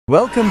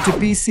Welcome to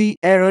PC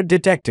Error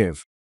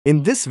Detective.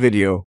 In this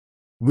video,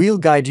 we'll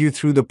guide you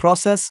through the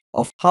process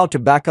of how to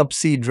backup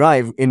C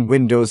drive in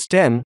Windows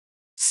 10,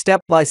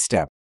 step by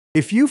step.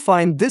 If you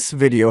find this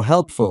video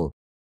helpful,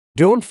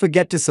 don't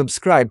forget to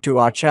subscribe to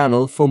our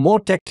channel for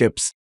more tech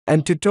tips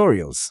and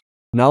tutorials.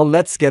 Now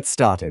let's get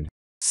started.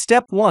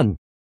 Step 1.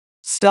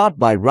 Start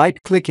by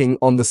right-clicking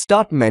on the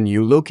Start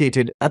menu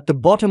located at the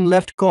bottom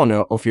left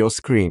corner of your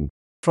screen.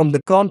 From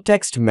the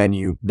context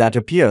menu that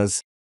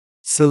appears,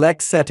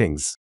 select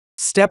Settings.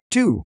 Step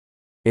 2.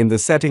 In the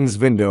Settings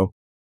window,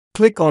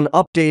 click on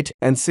Update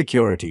and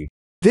Security.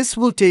 This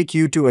will take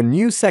you to a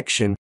new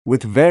section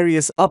with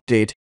various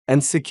update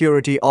and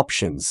security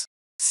options.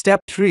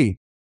 Step 3.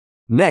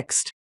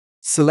 Next,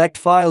 select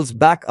Files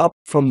Backup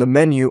from the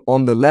menu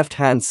on the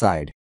left-hand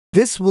side.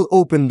 This will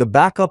open the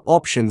backup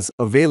options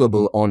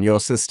available on your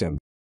system.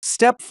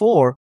 Step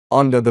 4.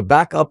 Under the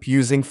Backup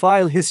Using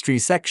File History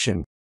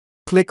section,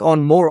 click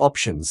on More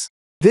Options.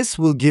 This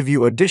will give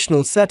you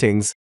additional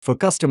settings for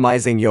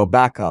customizing your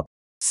backup.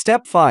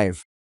 Step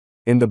 5.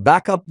 In the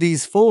Backup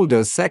These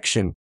Folders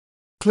section,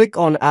 click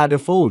on Add a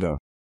Folder.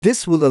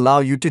 This will allow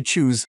you to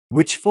choose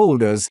which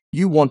folders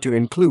you want to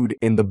include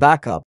in the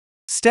backup.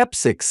 Step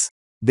 6.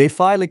 The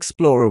File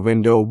Explorer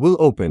window will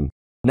open.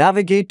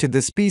 Navigate to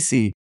this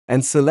PC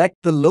and select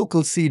the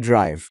local C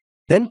drive.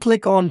 Then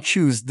click on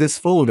Choose this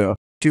folder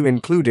to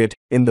include it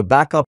in the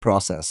backup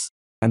process.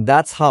 And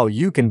that's how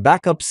you can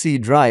backup C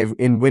drive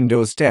in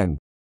Windows 10.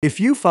 If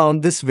you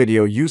found this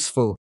video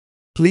useful,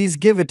 please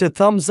give it a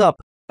thumbs up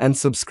and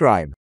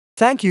subscribe.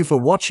 Thank you for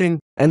watching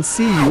and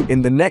see you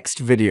in the next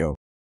video.